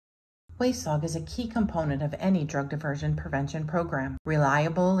WasteLog is a key component of any drug diversion prevention program.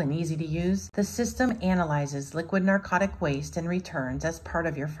 Reliable and easy to use, the system analyzes liquid narcotic waste and returns as part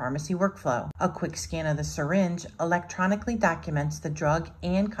of your pharmacy workflow. A quick scan of the syringe electronically documents the drug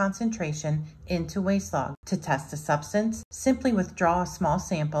and concentration into WasteLog. To test a substance, simply withdraw a small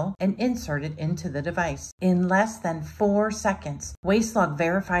sample and insert it into the device. In less than 4 seconds, WasteLog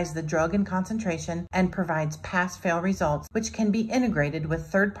verifies the drug and concentration and provides pass-fail results, which can be integrated with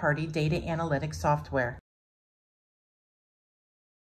third-party data analytics software.